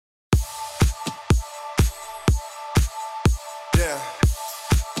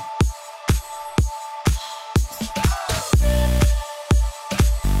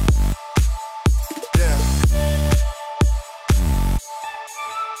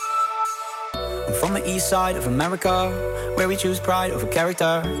from the east side of America, where we choose pride over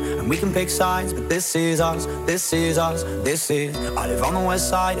character. And we can pick sides, but this is us, this is us, this is. I live on the west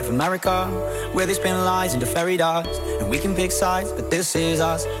side of America, where they spin lies into fairy dust. And we can pick sides, but this is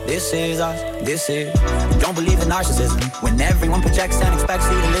us, this is us, this is. Don't believe in narcissism, when everyone projects and expects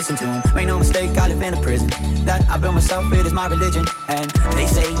you to listen to them. Make no mistake, I live in a prison that I built myself, it is my religion. And they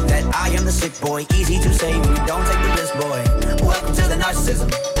say that I am the sick boy, easy to say when you don't take the risk, boy. Welcome to the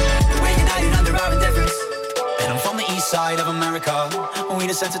narcissism, we're united under our indifference. And I'm from the east side of America, we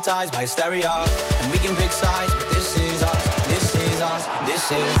desensitized by hysteria. And we can pick sides, but this is us, this is us,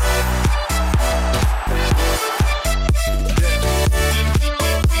 this is.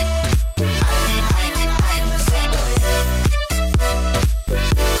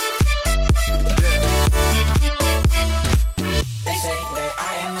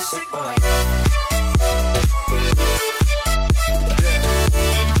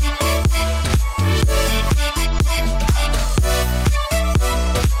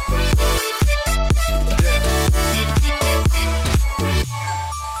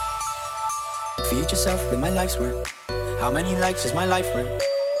 Feed yourself with my life's work. How many likes is my life worth?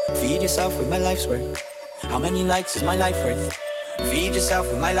 Feed yourself with my life's work. How many likes is my life worth? Feed yourself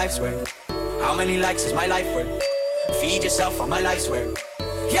with my life's work. How many likes is my life worth? Feed yourself on my life's work.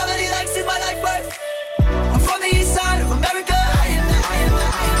 How many likes is my life worth? I'm from the east side of America. I am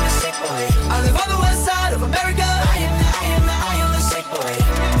the sick boy. I live on the west side of America. I am the sick boy.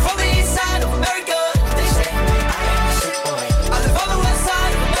 I'm from the east side of America. They say I am the sick boy. I live on the west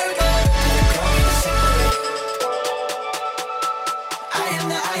side of America.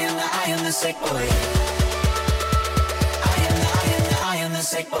 I am the sick boy. I am the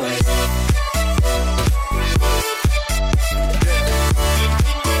sick boy.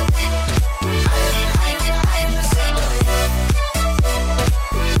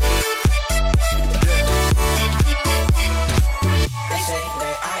 They say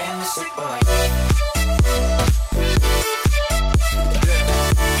that I am the sick boy.